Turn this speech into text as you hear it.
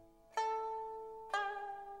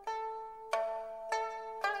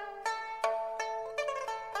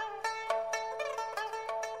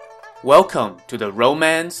Welcome to the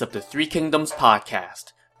Romance of the Three Kingdoms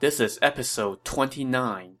podcast. This is episode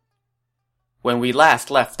 29. When we last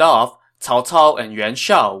left off, Cao Cao and Yuan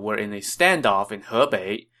Shao were in a standoff in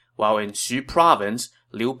Hebei, while in Xu province,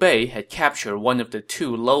 Liu Bei had captured one of the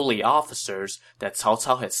two lowly officers that Cao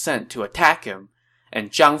Cao had sent to attack him, and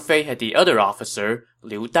Zhang Fei had the other officer,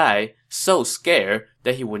 Liu Dai, so scared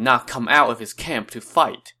that he would not come out of his camp to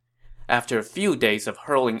fight. After a few days of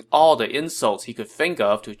hurling all the insults he could think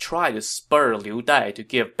of to try to spur Liu Dai to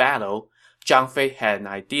give battle, Zhang Fei had an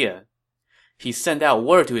idea. He sent out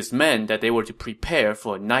word to his men that they were to prepare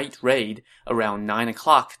for a night raid around 9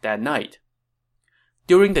 o'clock that night.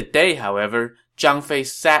 During the day, however, Zhang Fei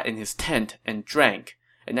sat in his tent and drank,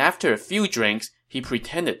 and after a few drinks, he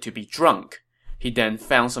pretended to be drunk. He then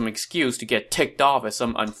found some excuse to get ticked off at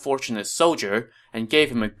some unfortunate soldier and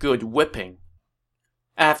gave him a good whipping.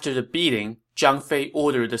 After the beating, Zhang Fei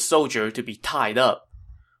ordered the soldier to be tied up.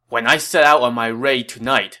 "When I set out on my raid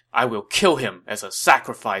tonight, I will kill him as a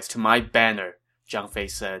sacrifice to my banner," Zhang Fei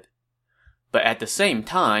said. But at the same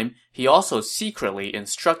time, he also secretly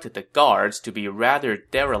instructed the guards to be rather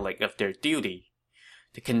derelict of their duty.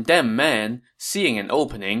 The condemned man, seeing an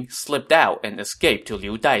opening, slipped out and escaped to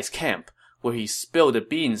Liu Dai's camp, where he spilled the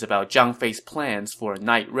beans about Zhang Fei's plans for a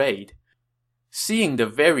night raid. Seeing the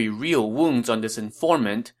very real wounds on this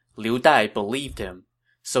informant, Liu Dai believed him.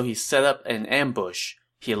 So he set up an ambush.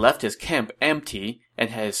 He left his camp empty and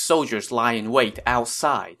had his soldiers lie in wait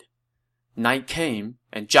outside. Night came,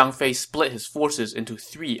 and Zhang Fei split his forces into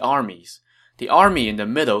 3 armies. The army in the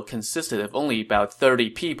middle consisted of only about 30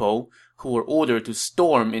 people, who were ordered to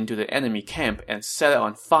storm into the enemy camp and set it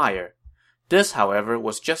on fire. This, however,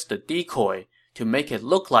 was just a decoy, to make it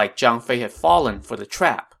look like Zhang Fei had fallen for the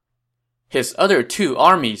trap. His other 2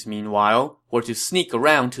 armies, meanwhile, were to sneak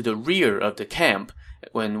around to the rear of the camp.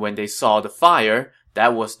 When they saw the fire,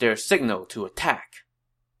 that was their signal to attack.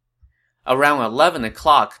 Around 11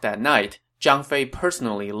 o'clock that night, Zhang Fei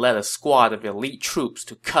personally led a squad of elite troops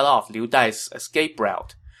to cut off Liu Dai's escape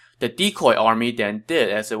route. The decoy army then did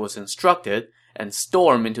as it was instructed, and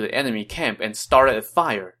stormed into the enemy camp and started a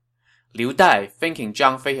fire. Liu Dai, thinking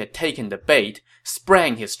Zhang Fei had taken the bait,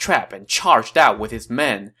 sprang his trap and charged out with his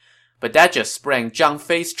men. But that just sprang Zhang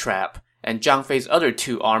Fei's trap, and Zhang Fei's other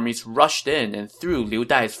 2 armies rushed in and threw Liu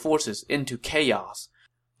Dai's forces into chaos.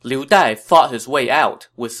 Liu Dai fought his way out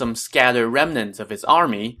with some scattered remnants of his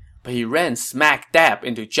army, but he ran smack dab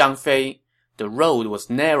into Zhang Fei. The road was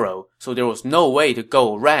narrow, so there was no way to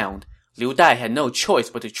go around. Liu Dai had no choice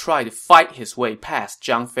but to try to fight his way past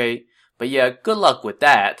Zhang Fei. But yeah, good luck with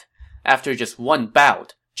that. After just one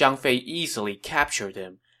bout, Zhang Fei easily captured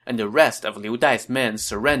him, and the rest of Liu Dai's men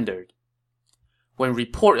surrendered. When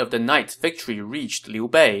report of the night's victory reached Liu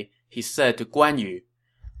Bei, he said to Guan Yu,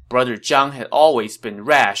 "Brother Zhang had always been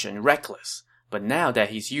rash and reckless, but now that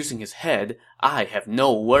he's using his head, I have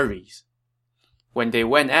no worries." When they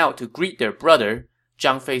went out to greet their brother,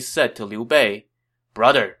 Zhang Fei said to Liu Bei,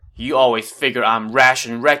 "Brother, you always figure I'm rash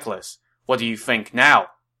and reckless. What do you think now?"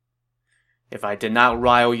 "If I did not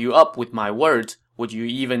rile you up with my words, would you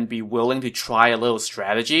even be willing to try a little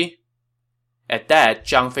strategy?" At that,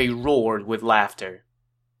 Zhang Fei roared with laughter.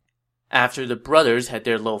 After the brothers had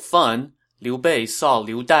their little fun, Liu Bei saw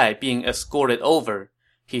Liu Dai being escorted over.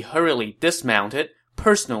 He hurriedly dismounted,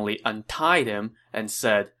 personally untied him, and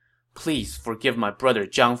said, "Please forgive my brother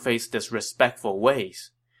Zhang Fei's disrespectful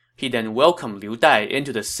ways." He then welcomed Liu Dai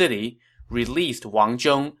into the city, released Wang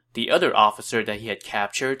Zhong, the other officer that he had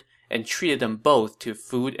captured, and treated them both to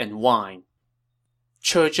food and wine.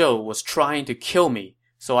 "Che Zhou was trying to kill me,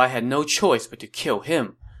 so I had no choice but to kill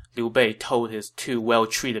him," Liu Bei told his 2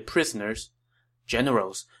 well-treated prisoners.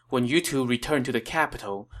 "Generals, when you 2 return to the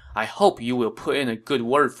capital, I hope you will put in a good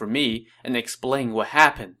word for me and explain what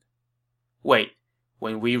happened." "Wait,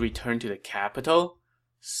 when we return to the capital?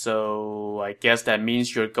 So I guess that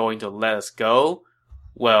means you're going to let us go?"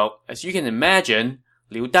 Well, as you can imagine,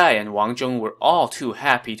 Liu Dai and Wang Zhong were all too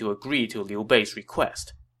happy to agree to Liu Bei's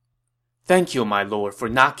request. "Thank you, my lord, for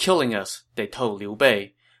not killing us," they told Liu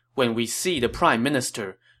Bei. "When we see the prime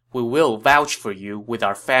minister, we will vouch for you with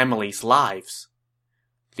our families' lives."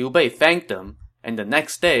 Liu Bei thanked them, and the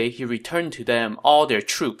next day he returned to them all their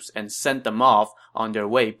troops and sent them off on their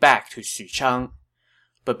way back to Xuchang.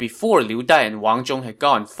 But before Liu Dai and Wang Zhong had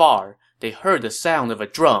gone far, they heard the sound of a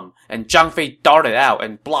drum, and Zhang Fei darted out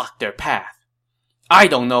and blocked their path. "I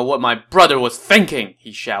don't know what my brother was thinking,"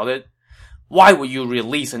 he shouted. "Why would you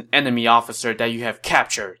release an enemy officer that you have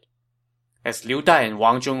captured?" As Liu Dai and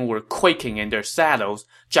Wang Zhong were quaking in their saddles,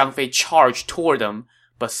 Zhang Fei charged toward them,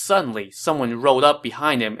 but suddenly someone rode up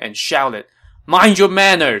behind him and shouted, "Mind your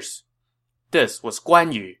manners!" This was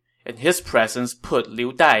Guan Yu, and his presence put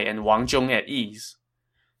Liu Dai and Wang Zhong at ease.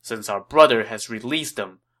 Since our brother has released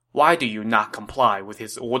them, why do you not comply with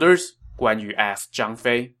his orders? Guan Yu asked Zhang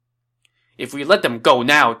Fei. If we let them go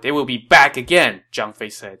now, they will be back again, Zhang Fei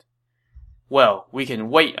said. Well, we can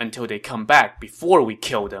wait until they come back before we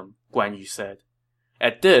kill them, Guan Yu said.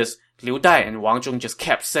 At this, Liu Dai and Wang Zhong just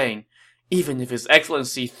kept saying, even if His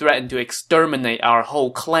Excellency threatened to exterminate our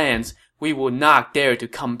whole clans, we will not dare to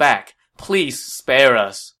come back. Please spare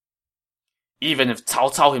us. Even if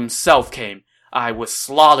Cao Cao himself came, I would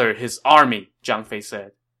slaughter his army, Zhang Fei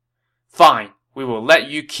said. Fine, we will let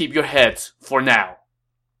you keep your heads for now.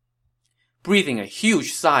 Breathing a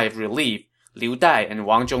huge sigh of relief, Liu Dai and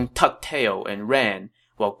Wang Zhong tucked tail and ran,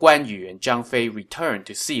 while Guan Yu and Zhang Fei returned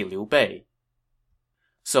to see Liu Bei.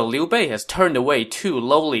 So Liu Bei has turned away 2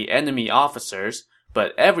 lowly enemy officers,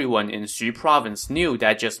 but everyone in Xu province knew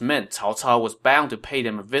that just meant Cao Cao was bound to pay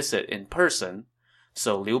them a visit in person,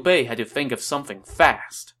 so Liu Bei had to think of something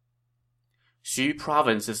fast. Xu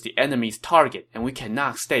province is the enemy's target and we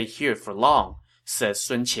cannot stay here for long, said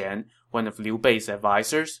Sun Qian, one of Liu Bei's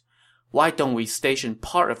advisors. Why don't we station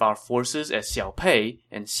part of our forces at Xiaopei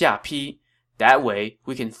and Xiapi? That way,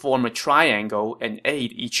 we can form a triangle and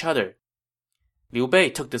aid each other. Liu Bei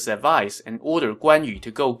took this advice and ordered Guan Yu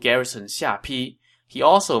to go garrison Xiapi. He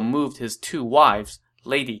also moved his 2 wives,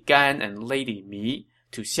 Lady Gan and Lady Mi,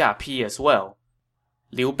 to Xiapi as well.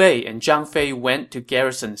 Liu Bei and Zhang Fei went to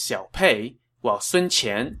garrison Xiaopei, while Sun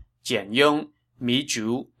Qian, Jian Yong, Mi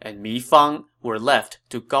Zhu, and Mi Fang were left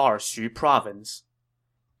to guard Xu province.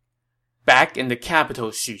 Back in the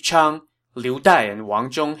capital Xuchang, Liu Dai and Wang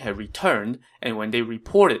Zhong had returned, and when they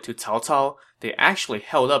reported to Cao Cao, they actually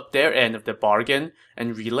held up their end of the bargain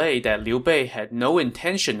and relayed that Liu Bei had no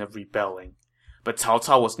intention of rebelling. But Cao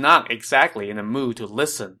Cao was not exactly in a mood to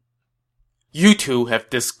listen. You two have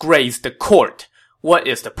disgraced the court. What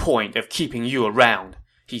is the point of keeping you around?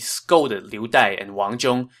 He scolded Liu Dai and Wang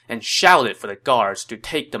Zhong and shouted for the guards to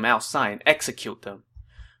take them outside and execute them.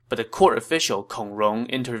 But the court official Kong Rong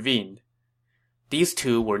intervened. These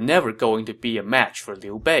 2 were never going to be a match for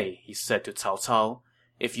Liu Bei, he said to Cao Cao.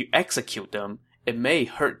 If you execute them, it may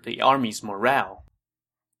hurt the army's morale.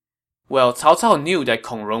 Well, Cao Cao knew that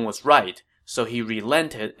Kong Rong was right, so he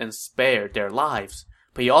relented and spared their lives,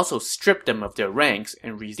 but he also stripped them of their ranks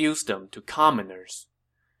and reduced them to commoners.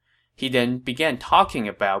 He then began talking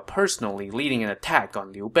about personally leading an attack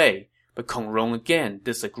on Liu Bei, but Kong Rong again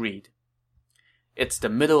disagreed. It's the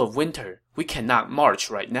middle of winter. We cannot march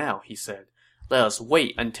right now, he said. Let us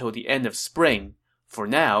wait until the end of spring. For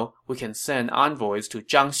now, we can send envoys to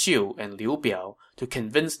Zhang Xiu and Liu Biao to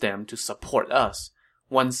convince them to support us.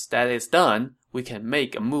 Once that is done, we can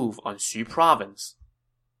make a move on Xu province.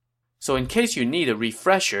 So in case you need a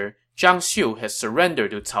refresher, Zhang Xiu has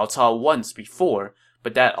surrendered to Cao Cao once before,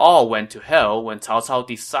 but that all went to hell when Cao Cao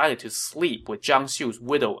decided to sleep with Zhang Xiu's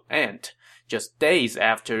widowed aunt, just days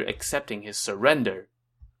after accepting his surrender.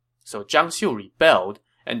 So Zhang Xiu rebelled,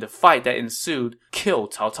 and the fight that ensued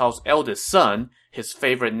killed Cao Cao's eldest son, his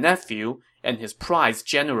favorite nephew, and his prized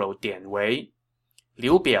general Dian Wei.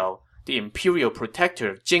 Liu Biao, the imperial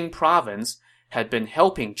protector of Jing province, had been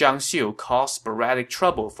helping Zhang Xiu cause sporadic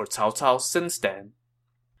trouble for Cao Cao since then.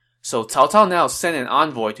 So Cao Cao now sent an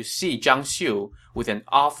envoy to see Zhang Xiu with an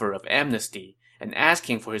offer of amnesty and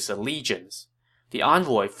asking for his allegiance. The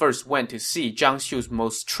envoy first went to see Zhang Xiu's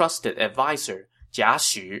most trusted advisor, Jia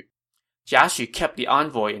Xu. Jia Xu kept the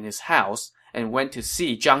envoy in his house and went to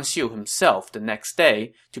see Zhang Xiu himself the next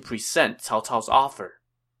day to present Cao Cao's offer.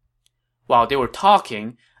 While they were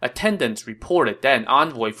talking, attendants reported that an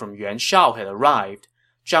envoy from Yuan Shao had arrived.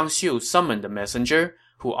 Zhang Xiu summoned the messenger,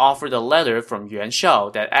 who offered a letter from Yuan Shao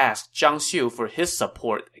that asked Zhang Xiu for his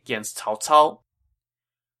support against Cao Cao.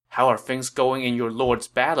 How are things going in your lord's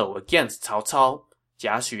battle against Cao Cao?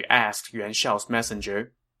 Jia Xu asked Yuan Shao's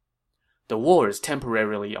messenger. The war is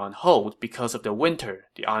temporarily on hold because of the winter,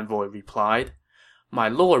 the envoy replied. My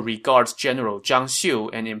lord regards General Zhang Xiu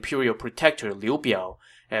and Imperial Protector Liu Biao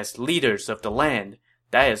as leaders of the land.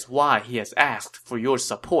 That is why he has asked for your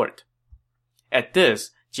support. At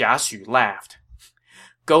this, Jia Xu laughed.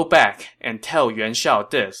 Go back and tell Yuan Shao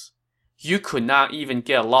this. You could not even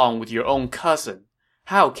get along with your own cousin.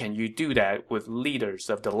 How can you do that with leaders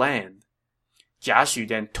of the land? Jia Xu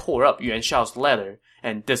then tore up Yuan Shao's letter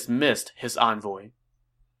and dismissed his envoy.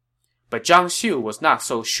 But Zhang Xiu was not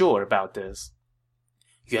so sure about this.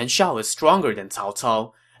 Yuan Shao is stronger than Cao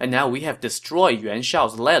Cao, and now we have destroyed Yuan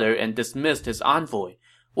Shao's letter and dismissed his envoy.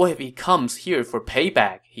 What if he comes here for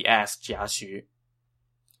payback? He asked Jia Xu.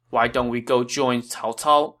 Why don't we go join Cao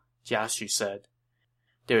Cao? Jia Xu said.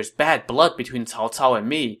 There is bad blood between Cao Cao and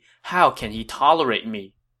me. How can he tolerate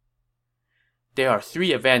me? There are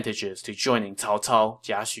 3 advantages to joining Cao Cao,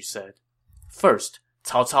 Jia Xu said. First,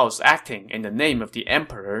 Cao Cao is acting in the name of the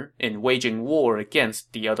emperor in waging war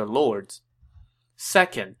against the other lords.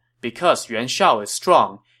 Second, because Yuan Shao is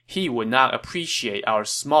strong, he would not appreciate our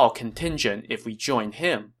small contingent if we join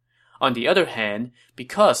him. On the other hand,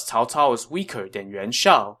 because Cao Cao is weaker than Yuan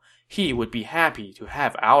Shao, he would be happy to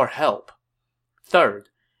have our help. Third,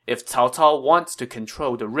 if Cao Cao wants to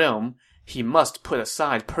control the realm, he must put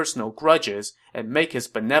aside personal grudges and make his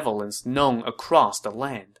benevolence known across the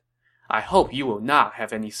land. I hope you will not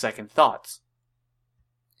have any second thoughts.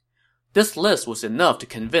 This list was enough to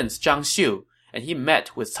convince Zhang Xiu, and he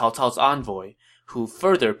met with Cao Cao's envoy, who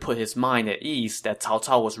further put his mind at ease that Cao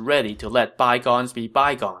Cao was ready to let bygones be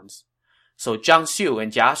bygones. So Zhang Xiu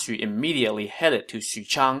and Jia Xu immediately headed to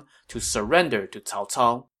Xuchang to surrender to Cao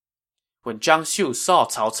Cao. When Zhang Xiu saw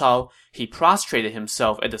Cao Cao, he prostrated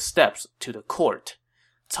himself at the steps to the court.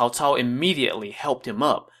 Cao Cao immediately helped him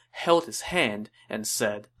up, held his hand, and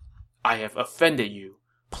said, "I have offended you.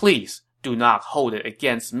 Please do not hold it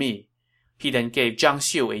against me." He then gave Zhang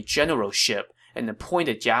Xiu a generalship and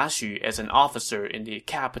appointed Jia Xu as an officer in the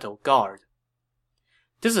capital guard.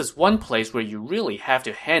 This is one place where you really have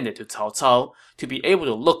to hand it to Cao Cao to be able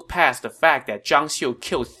to look past the fact that Zhang Xiu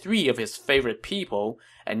killed 3 of his favorite people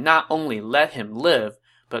and not only let him live,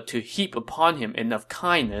 but to heap upon him enough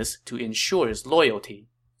kindness to ensure his loyalty.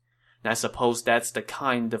 And I suppose that's the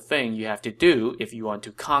kind of thing you have to do if you want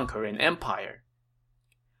to conquer an empire.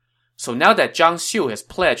 So now that Zhang Xiu has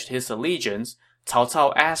pledged his allegiance, Cao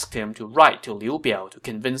Cao asked him to write to Liu Biao to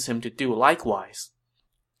convince him to do likewise.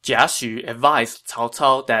 Jia Xu advised Cao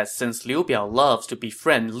Cao that since Liu Biao loves to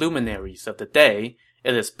befriend luminaries of the day,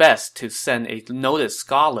 it is best to send a noted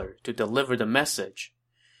scholar to deliver the message.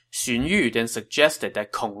 Xun Yu then suggested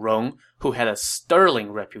that Kong Rong, who had a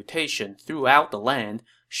sterling reputation throughout the land,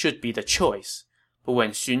 should be the choice. But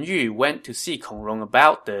when Xun Yu went to see Kong Rong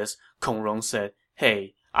about this, Kong Rong said,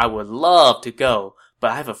 "Hey, I would love to go,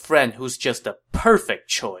 but I have a friend who's just the perfect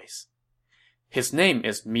choice." "His name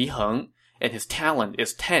is Mi Heng, and his talent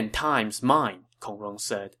is 10 times mine," Kong Rong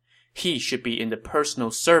said. "He should be in the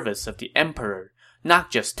personal service of the emperor,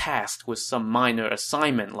 not just tasked with some minor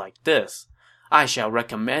assignment like this. I shall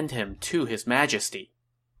recommend him to his majesty."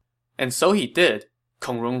 And so he did.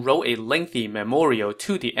 Kong Rong wrote a lengthy memorial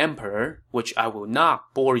to the emperor, which I will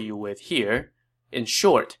not bore you with here. In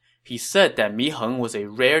short, he said that Mi Heng was a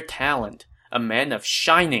rare talent, a man of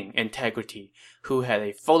shining integrity, who had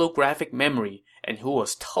a photographic memory and who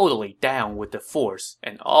was totally down with the force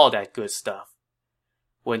and all that good stuff.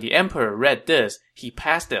 When the emperor read this, he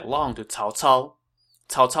passed it along to Cao Cao.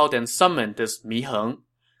 Cao Cao then summoned this Mi Heng.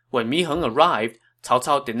 When Mi Heng arrived, Cao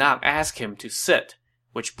Cao did not ask him to sit,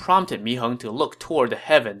 which prompted Mi Heng to look toward the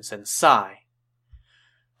heavens and sigh.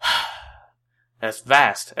 "As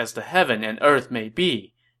vast as the heaven and earth may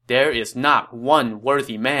be, there is not one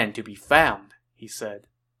worthy man to be found," he said.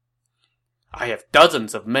 "I have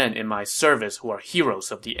dozens of men in my service who are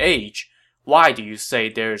heroes of the age. Why do you say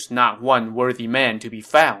there is not one worthy man to be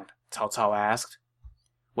found?" Cao Cao asked.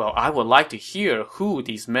 "Well, I would like to hear who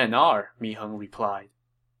these men are," Mi Heng replied.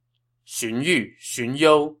 "Xun Yu, Xun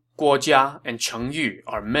You, Guo Jia, and Cheng Yu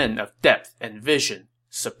are men of depth and vision,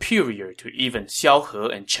 superior to even Xiao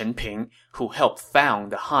He and Chen Ping, who helped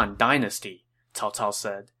found the Han dynasty," Cao Cao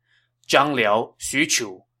said. "Zhang Liao, Xu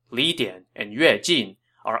Chu, Li Dian, and Yue Jin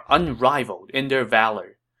are unrivaled in their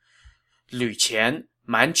valor. Lü Qian,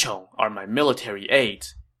 Man Chong are my military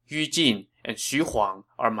aides. Yu Jin and Xu Huang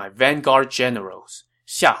are my vanguard generals.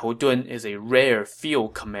 Xiahou Dun is a rare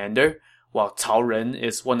field commander, while Cao Ren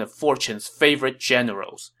is one of fortune's favorite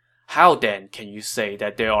generals. How then can you say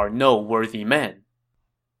that there are no worthy men?"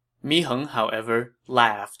 Mi Heng, however,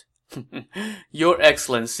 laughed. "Your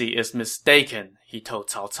Excellency is mistaken," he told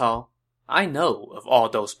Cao Cao. "I know of all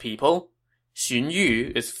those people. Xun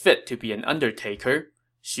Yu is fit to be an undertaker.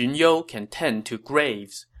 Xun You can tend to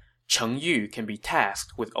graves. Cheng Yu can be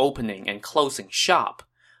tasked with opening and closing shop.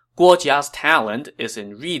 Guo Jia's talent is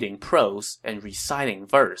in reading prose and reciting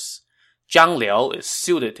verse. Zhang Liao is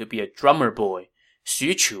suited to be a drummer boy.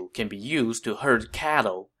 Xu Chu can be used to herd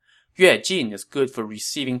cattle. Yue Jin is good for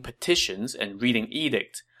receiving petitions and reading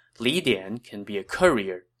edicts. Li Dian can be a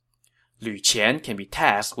courier. Lü Qian can be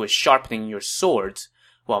tasked with sharpening your swords,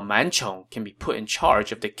 while Man Chong can be put in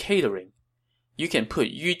charge of the catering. You can put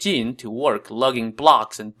Yu Jin to work lugging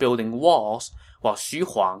blocks and building walls, while Xu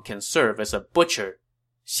Huang can serve as a butcher.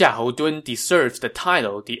 Xiahou Dun deserves the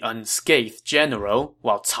title the unscathed general,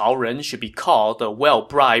 while Cao Ren should be called the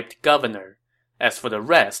well-bribed governor. As for the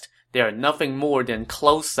rest, they are nothing more than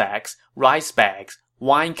clothes sacks, rice bags,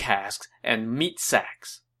 wine casks, and meat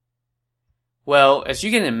sacks." Well, as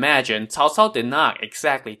you can imagine, Cao Cao did not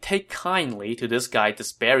exactly take kindly to this guy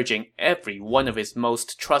disparaging every one of his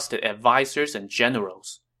most trusted advisors and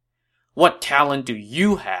generals. "What talent do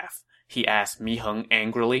you have?" he asked Mi Heng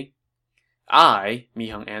angrily. "I," Mi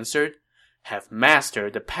Heng answered, "have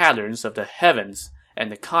mastered the patterns of the heavens and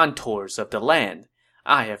the contours of the land.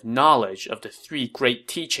 I have knowledge of the 3 great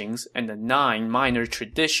teachings and the 9 minor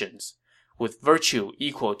traditions. With virtue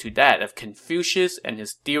equal to that of Confucius and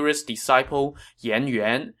his dearest disciple Yan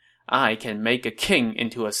Yuan, I can make a king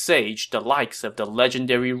into a sage the likes of the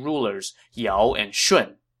legendary rulers Yao and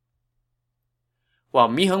Shun." While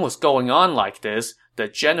Mi Heng was going on like this, the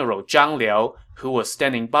general Zhang Liao, who was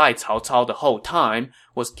standing by Cao Cao the whole time,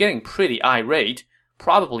 was getting pretty irate,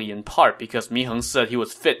 probably in part because Mi Heng said he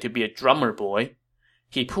was fit to be a drummer boy.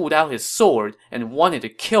 He pulled out his sword and wanted to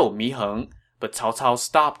kill Mi Heng, but Cao Cao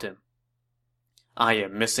stopped him. "I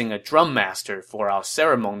am missing a drum master for our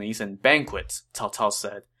ceremonies and banquets," Cao Cao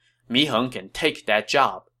said. "Mi Heng can take that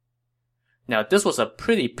job." Now, this was a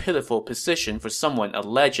pretty pitiful position for someone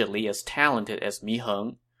allegedly as talented as Mi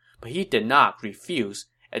Heng, but he did not refuse,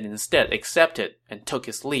 and instead accepted and took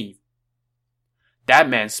his leave. "That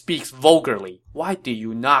man speaks vulgarly. Why do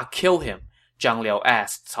you not kill him?" Zhang Liao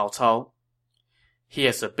asked Cao Cao. "He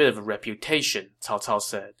has a bit of a reputation," Cao Cao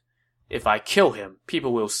said. "If I kill him,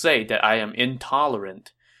 people will say that I am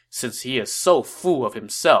intolerant. Since he is so full of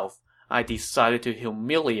himself, I decided to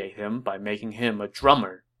humiliate him by making him a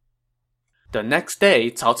drummer." The next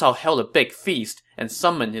day, Cao Cao held a big feast and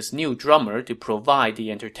summoned his new drummer to provide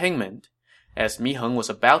the entertainment. As Mi Heng was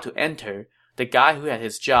about to enter, the guy who had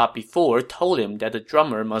his job before told him that the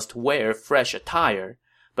drummer must wear fresh attire,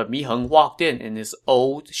 but Mi Heng walked in his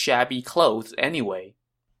old, shabby clothes anyway.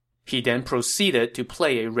 He then proceeded to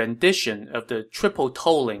play a rendition of the triple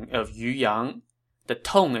tolling of Yu Yang. The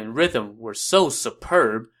tone and rhythm were so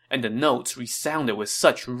superb, and the notes resounded with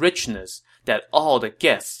such richness that all the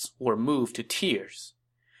guests were moved to tears.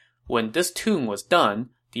 When this tune was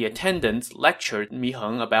done, the attendants lectured Mi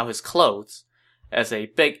Heng about his clothes. As a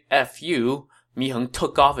big F.U., Mi Heng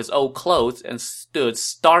took off his old clothes and stood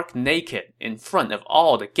stark naked in front of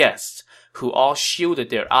all the guests, who all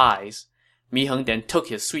shielded their eyes. Mi Heng then took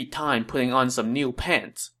his sweet time putting on some new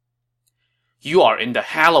pants. "You are in the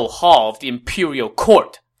hallowed hall of the imperial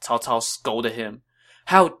court," Cao Cao scolded him.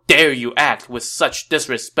 "How dare you act with such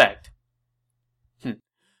disrespect?"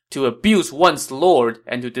 "To abuse one's lord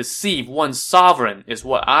and to deceive one's sovereign is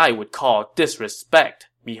what I would call disrespect,"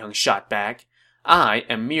 Mi Heng shot back. "I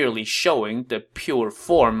am merely showing the pure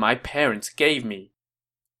form my parents gave me."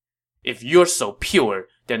 "If you're so pure,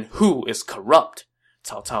 then who is corrupt?"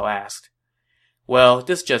 Cao Cao asked. Well,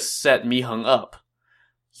 this just set Mi Heng up.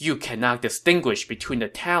 "You cannot distinguish between the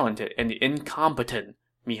talented and the incompetent,"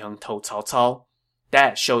 Mi Heng told Cao Cao.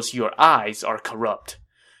 "That shows your eyes are corrupt.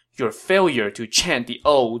 Your failure to chant the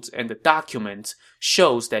odes and the documents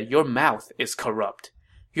shows that your mouth is corrupt.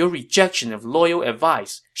 Your rejection of loyal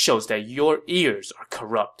advice shows that your ears are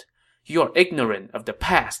corrupt. You are ignorant of the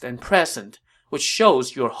past and present, which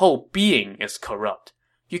shows your whole being is corrupt.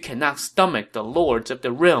 You cannot stomach the lords of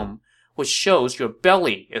the realm, which shows your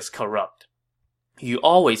belly is corrupt. You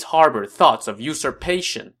always harbor thoughts of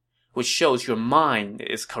usurpation, which shows your mind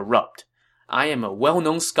is corrupt. I am a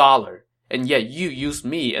well-known scholar, and yet you use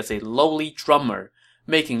me as a lowly drummer,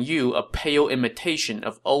 making you a pale imitation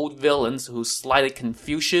of old villains who slighted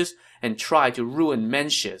Confucius and tried to ruin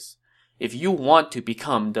Mencius. If you want to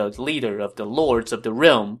become the leader of the lords of the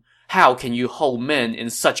realm, how can you hold men in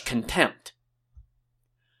such contempt?"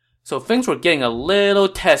 So things were getting a little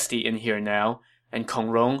testy in here now, and Kong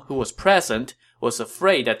Rong, who was present, was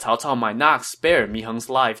afraid that Cao Cao might not spare Mi Heng's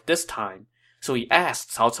life this time. So he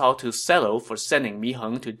asked Cao Cao to settle for sending Mi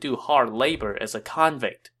Heng to do hard labor as a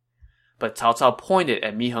convict. But Cao Cao pointed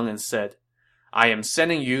at Mi Heng and said, "I am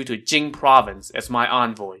sending you to Jing province as my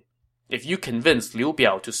envoy. If you convince Liu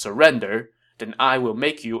Biao to surrender, then I will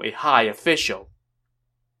make you a high official."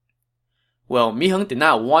 Well, Mi Heng did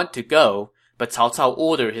not want to go, but Cao Cao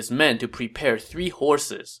ordered his men to prepare 3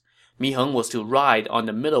 horses. Mi Heng was to ride on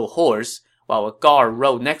the middle horse, while a guard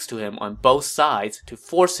rode next to him on both sides to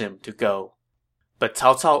force him to go. But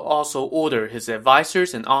Cao Cao also ordered his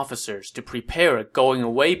advisors and officers to prepare a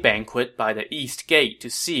going-away banquet by the east gate to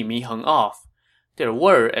see Mi Heng off. There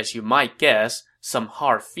were, as you might guess, some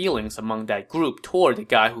hard feelings among that group toward the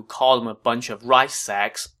guy who called him a bunch of rice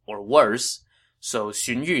sacks, or worse, so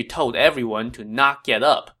Xun Yu told everyone to not get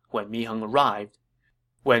up when Mi Heng arrived.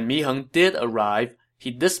 When Mi Heng did arrive,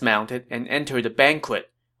 he dismounted and entered the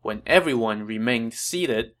banquet. When everyone remained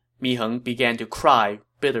seated, Mi Heng began to cry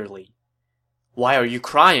bitterly. "Why are you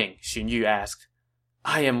crying?" Xun Yu asked.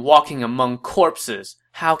 I am walking among corpses.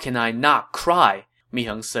 How can I not cry? Mi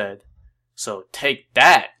Heng said. So take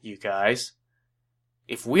that, you guys.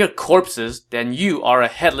 If we're corpses, then you are a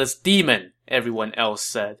headless demon, everyone else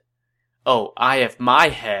said. Oh, I have my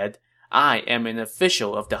head. I am an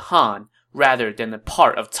official of the Han, rather than a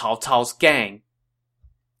part of Cao Cao's gang.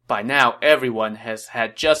 By now, everyone has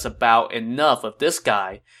had just about enough of this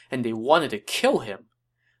guy, and they wanted to kill him.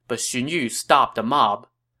 But Xun Yu stopped the mob.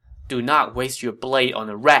 Do not waste your blade on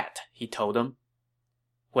a rat, he told them.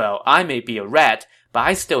 Well, I may be a rat, but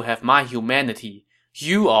I still have my humanity.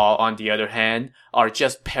 You all, on the other hand, are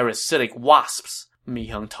just parasitic wasps, Mi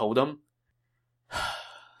Heng told them.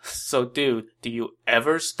 So dude, do you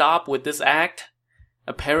ever stop with this act?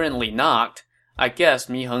 Apparently not. I guess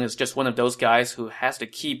Mi Heng is just one of those guys who has to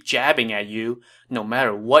keep jabbing at you, no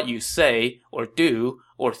matter what you say, or do,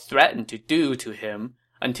 or threaten to do to him,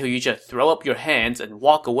 until you just throw up your hands and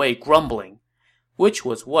walk away grumbling. Which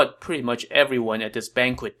was what pretty much everyone at this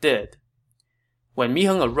banquet did. When Mi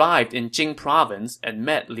Heng arrived in Jing province and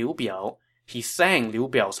met Liu Biao, he sang Liu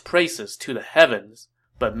Biao's praises to the heavens,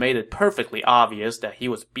 but made it perfectly obvious that he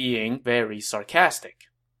was being very sarcastic.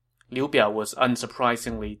 Liu Biao was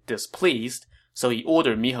unsurprisingly displeased, so he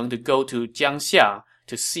ordered Mi Heng to go to Jiangxia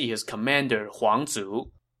to see his commander Huang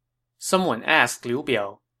Zu. Someone asked Liu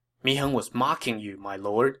Biao, Mi Heng was mocking you, my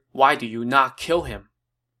lord. Why do you not kill him?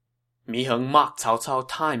 Mi Heng mocked Cao Cao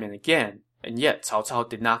time and again, and yet Cao Cao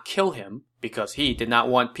did not kill him because he did not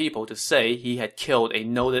want people to say he had killed a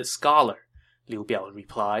noted scholar, Liu Biao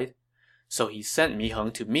replied. So he sent Mi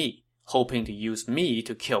Heng to me, hoping to use me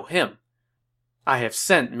to kill him. I have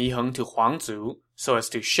sent Mi Heng to Huang Zu so as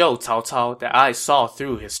to show Cao Cao that I saw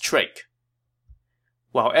through his trick.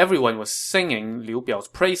 While everyone was singing Liu Biao's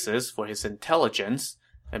praises for his intelligence,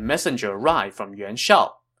 a messenger arrived from Yuan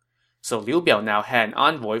Shao. So Liu Biao now had an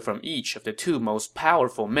envoy from each of the two most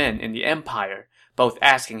powerful men in the empire, both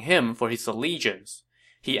asking him for his allegiance.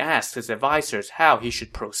 He asked his advisors how he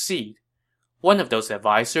should proceed. One of those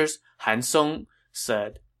advisors, Han Song,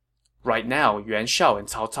 said, Right now, Yuan Shao and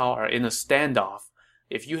Cao Cao are in a standoff.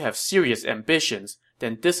 If you have serious ambitions,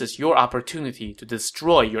 then this is your opportunity to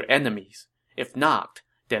destroy your enemies. If not,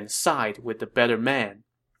 then side with the better man.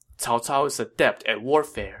 Cao Cao is adept at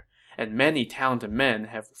warfare, and many talented men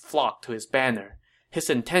have flocked to his banner. His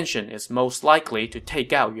intention is most likely to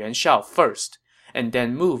take out Yuan Shao first, and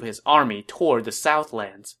then move his army toward the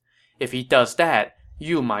Southlands. If he does that,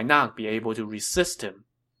 you might not be able to resist him.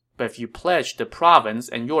 But if you pledge the province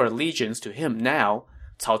and your allegiance to him now,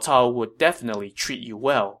 Cao Cao would definitely treat you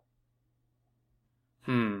well.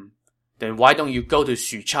 Then why don't you go to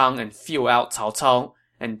Xuchang and feel out Cao Cao,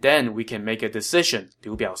 and then we can make a decision,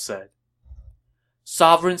 Liu Biao said.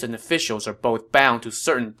 Sovereigns and officials are both bound to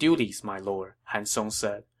certain duties, my lord, Han Song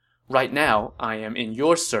said. Right now, I am in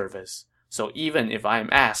your service, so even if I am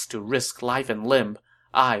asked to risk life and limb,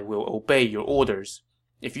 I will obey your orders.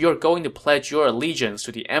 If you are going to pledge your allegiance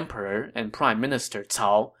to the emperor and prime minister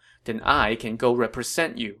Cao, then I can go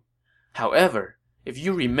represent you. However, if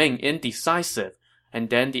you remain indecisive,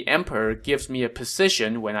 and then the emperor gives me a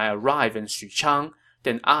position when I arrive in Xuchang,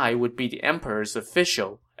 then I would be the emperor's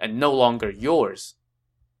official and no longer yours.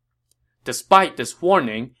 Despite this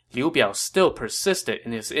warning, Liu Biao still persisted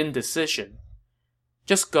in his indecision.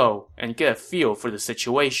 Just go and get a feel for the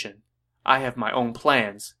situation. I have my own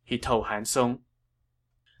plans, he told Han Song.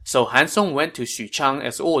 So Han Song went to Xuchang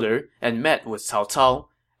as ordered and met with Cao Cao.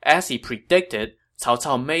 As he predicted, Cao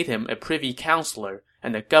Cao made him a privy councillor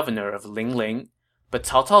and the governor of Lingling. But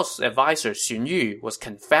Cao Cao's advisor Xun Yu was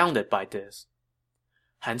confounded by this.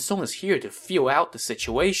 Han Song is here to feel out the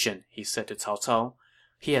situation, he said to Cao Cao.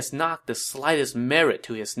 He has not the slightest merit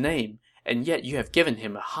to his name, and yet you have given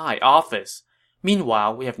him a high office.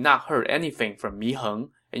 Meanwhile, we have not heard anything from Mi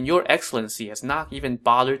Heng, and your excellency has not even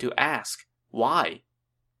bothered to ask. Why?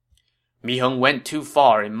 Mi Heng went too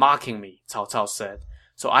far in mocking me, Cao Cao said,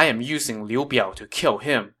 so I am using Liu Biao to kill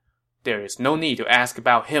him. There is no need to ask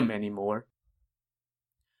about him anymore.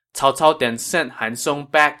 Cao Cao then sent Han Song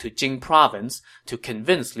back to Jing province to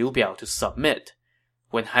convince Liu Biao to submit.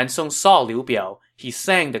 When Han Song saw Liu Biao, he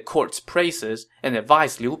sang the court's praises and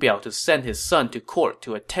advised Liu Biao to send his son to court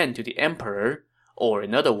to attend to the emperor, or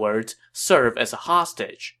in other words, serve as a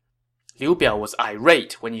hostage. Liu Biao was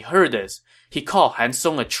irate when he heard this. He called Han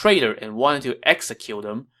Song a traitor and wanted to execute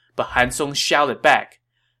him, but Han Song shouted back,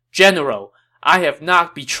 General, I have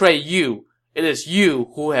not betrayed you. It is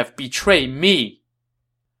you who have betrayed me.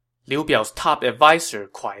 Liu Biao's top advisor,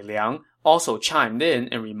 Kuai Liang, also chimed in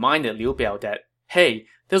and reminded Liu Biao that, hey,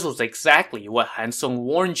 this was exactly what Han Song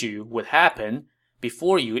warned you would happen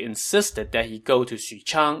before you insisted that he go to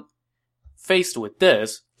Xuchang. Faced with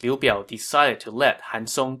this, Liu Biao decided to let Han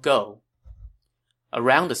Song go.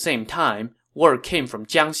 Around the same time, word came from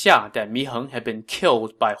Jiangxia that Mi Heng had been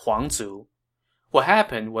killed by Huang Zu. What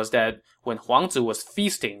happened was that when Huang Zu was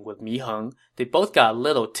feasting with Mi Heng, they both got a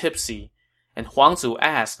little tipsy, and Huang Zu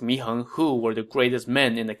asked Mi Heng who were the greatest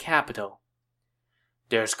men in the capital.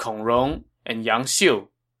 "There's Kong Rong and Yang Xiu.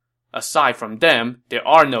 Aside from them, there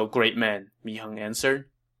are no great men," Mi Heng answered.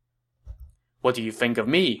 "What do you think of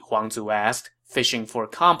me?" Huang Zu asked, fishing for a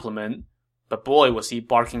compliment, but boy was he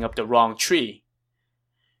barking up the wrong tree.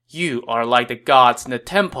 "You are like the gods in the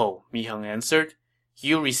temple," Mi Heng answered.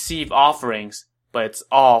 "You receive offerings, but it's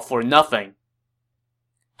all for nothing."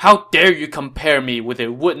 "How dare you compare me with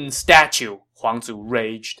a wooden statue?" Huang Zu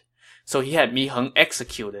raged. So he had Mi Heng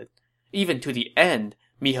executed. Even to the end,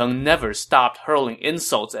 Mi Heng never stopped hurling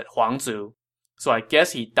insults at Huang Zu. So I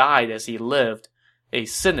guess he died as he lived, a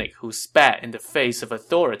cynic who spat in the face of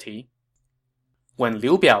authority. When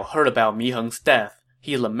Liu Biao heard about Mi Heng's death,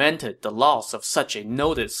 he lamented the loss of such a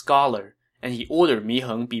noted scholar, and he ordered Mi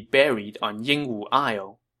Heng be buried on Yingwu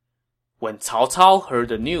Isle. When Cao Cao heard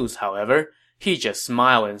the news, however, he just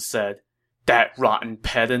smiled and said, "That rotten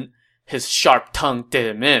pedant, his sharp tongue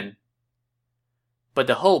did him in." But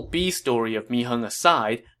the whole B story of Mi Heng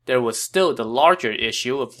aside, there was still the larger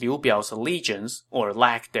issue of Liu Biao's allegiance, or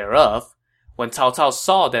lack thereof. When Cao Cao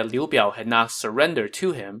saw that Liu Biao had not surrendered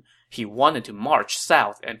to him, he wanted to march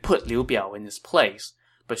south and put Liu Biao in his place,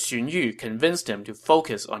 but Xun Yu convinced him to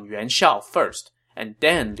focus on Yuan Shao first, and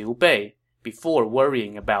then Liu Bei, before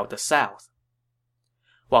worrying about the south.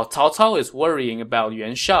 While Cao Cao is worrying about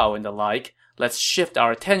Yuan Shao and the like, let's shift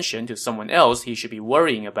our attention to someone else he should be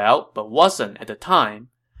worrying about, but wasn't at the time: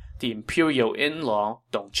 the imperial in-law,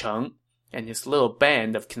 Dong Cheng, and his little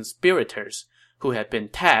band of conspirators, who had been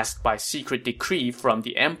tasked by secret decree from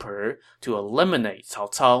the emperor to eliminate Cao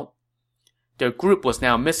Cao. Their group was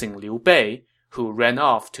now missing Liu Bei, who ran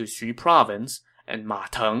off to Xu province, and Ma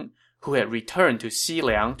Teng, who had returned to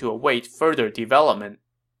Xiliang to await further development.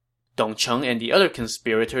 Dong Cheng and the other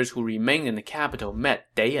conspirators who remained in the capital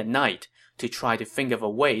met day and night to try to think of a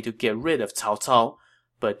way to get rid of Cao Cao,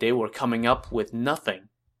 but they were coming up with nothing.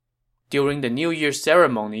 During the New Year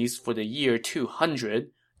ceremonies for the year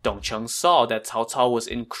 200, Dong Cheng saw that Cao Cao was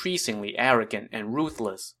increasingly arrogant and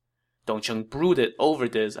ruthless. Dong Cheng brooded over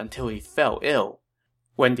this until he fell ill.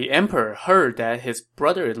 When the emperor heard that his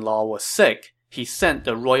brother-in-law was sick, he sent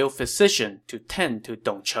the royal physician to tend to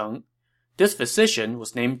Dong Cheng. This physician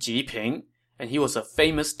was named Ji Ping, and he was a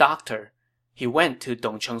famous doctor. He went to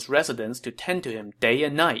Dong Cheng's residence to tend to him day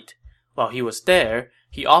and night. While he was there,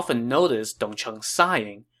 he often noticed Dong Cheng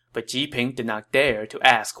sighing, but Ji Ping did not dare to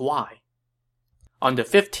ask why. On the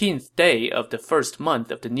 15th day of the first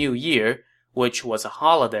month of the new year, which was a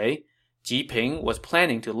holiday, Ji Ping was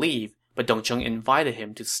planning to leave, but Dong Cheng invited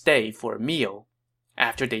him to stay for a meal.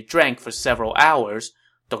 After they drank for several hours,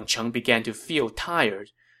 Dong Cheng began to feel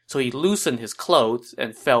tired, so he loosened his clothes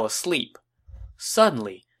and fell asleep.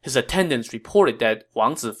 Suddenly, his attendants reported that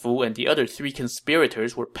Wang Zifu and the other 3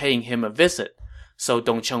 conspirators were paying him a visit, so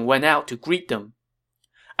Dong Cheng went out to greet them.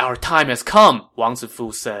 "Our time has come," Wang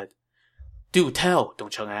Zifu said. "Do tell," Dong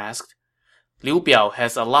Cheng asked. "Liu Biao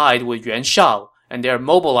has allied with Yuan Shao, and they are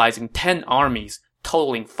mobilizing 10 armies,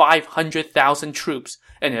 totaling 500,000 troops,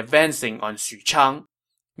 and advancing on Xuchang.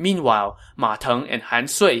 Meanwhile, Ma Teng and Han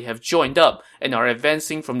Sui have joined up and are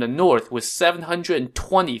advancing from the north with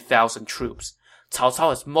 720,000 troops. Cao Cao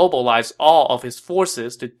has mobilized all of his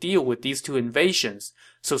forces to deal with these 2 invasions,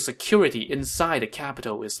 so security inside the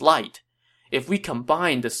capital is light. If we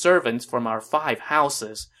combine the servants from our 5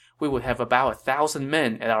 houses, we would have about 1,000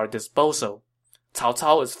 men at our disposal. Cao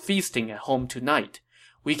Cao is feasting at home tonight.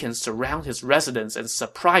 We can surround his residence and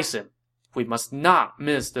surprise him. We must not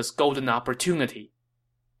miss this golden opportunity."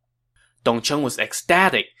 Dong Cheng was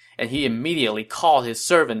ecstatic, and he immediately called his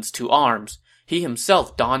servants to arms. He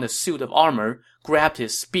himself donned a suit of armor, grabbed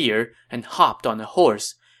his spear, and hopped on a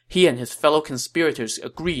horse. He and his fellow conspirators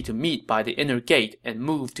agreed to meet by the inner gate and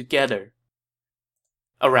move together.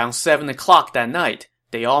 Around 7 o'clock that night,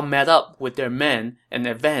 they all met up with their men and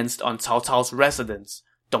advanced on Cao Cao's residence.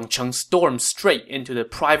 Dong Cheng stormed straight into the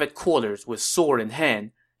private quarters with sword in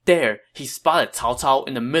hand. There, he spotted Cao Cao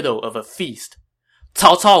in the middle of a feast.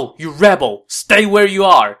 "Cao Cao, you rebel! Stay where you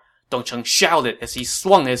are!" Dong Cheng shouted as he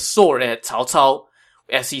swung his sword at Cao Cao.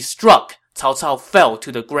 As he struck, Cao Cao fell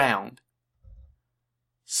to the ground.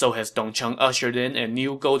 So has Dong Cheng ushered in a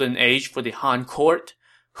new golden age for the Han court?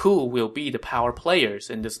 Who will be the power players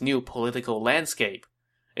in this new political landscape?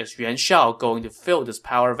 Is Yuan Shao going to fill this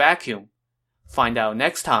power vacuum? Find out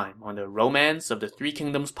next time on the Romance of the Three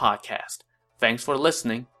Kingdoms podcast. Thanks for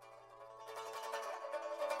listening.